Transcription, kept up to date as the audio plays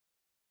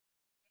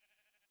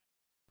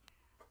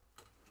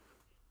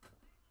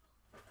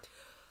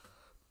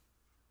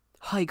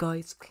Hi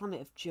guys,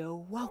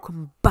 CalamitiveJoe,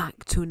 welcome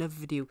back to another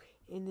video.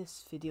 In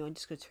this video, I'm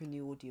just going to turn the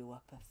audio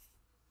up a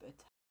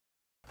bit.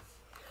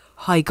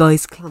 Hi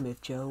guys,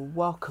 CalamitiveJoe,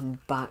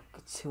 welcome back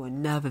to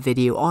another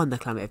video on the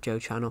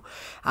CalamitiveJoe channel.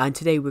 And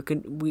today I'm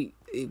going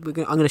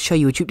to show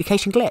you a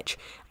duplication glitch.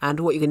 And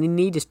what you're going to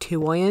need is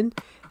 2 iron,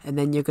 and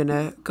then you're going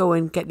to go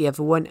and get the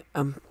other one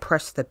and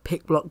press the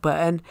pick block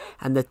button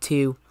and the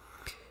 2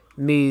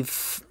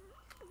 move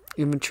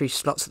inventory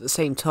slots at the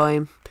same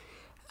time.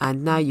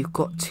 And now you've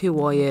got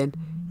 2 iron,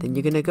 then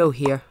you're going to go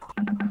here,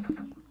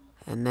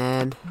 and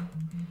then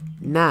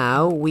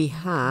now we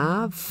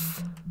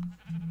have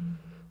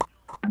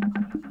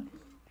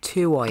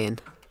 2 iron,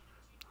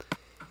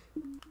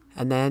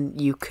 and then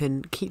you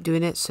can keep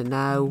doing it. So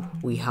now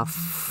we have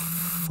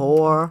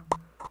 4,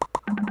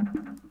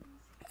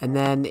 and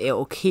then it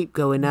will keep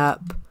going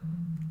up.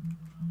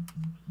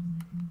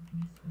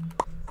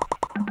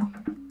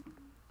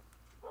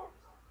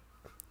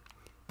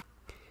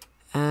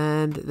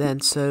 And then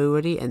so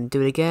ready, and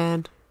do it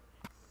again.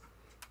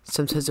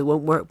 Sometimes it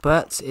won't work,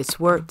 but it's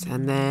worked.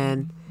 And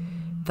then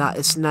that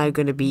is now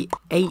going to be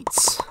 8,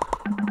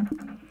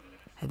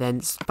 and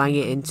then bang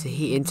it into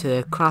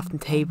the crafting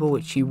table,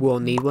 which you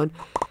will need one.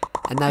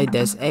 And now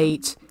there's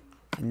 8,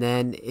 and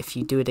then if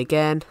you do it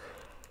again,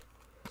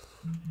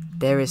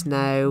 there is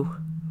now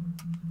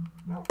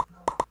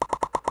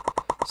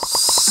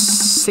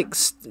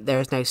 6. There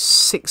is now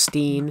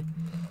 16.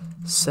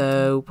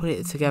 So put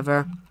it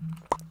together.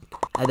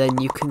 And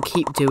then you can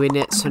keep doing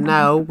it. So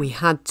now we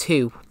had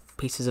 2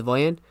 pieces of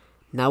iron.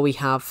 Now we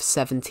have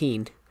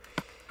 17.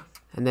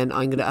 And then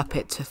I'm going to up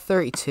it to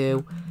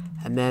 32.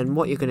 And then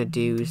what you're going to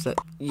do is that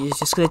you're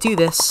just going to do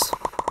this.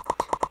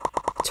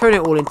 Turn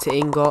it all into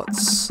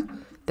ingots.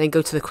 Then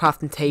go to the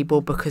crafting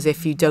table, because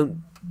if you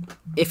don't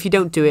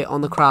do it on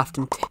the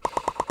crafting,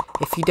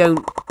 if you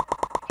don't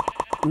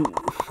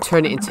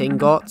turn it into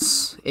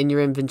ingots in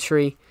your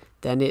inventory,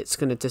 then it's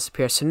going to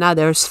disappear. So now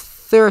there's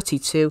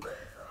 32.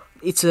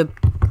 It's the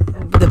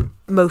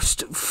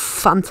most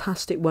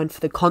fantastic one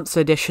for the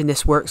console edition.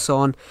 This works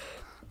on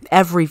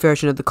every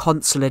version of the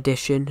console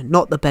edition,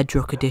 not the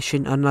Bedrock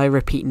edition. And I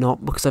repeat,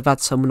 not, because I've had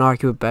someone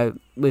argue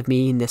with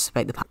me in this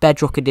about the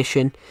Bedrock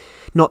edition,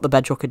 not the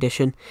Bedrock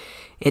edition.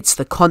 It's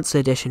the console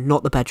edition,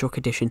 not the Bedrock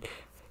edition.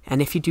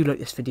 And if you do like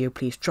this video,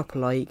 please drop a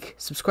like,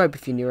 subscribe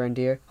if you're new around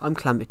here. I'm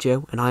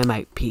CalamitiveJoe, and I am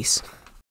out. Peace.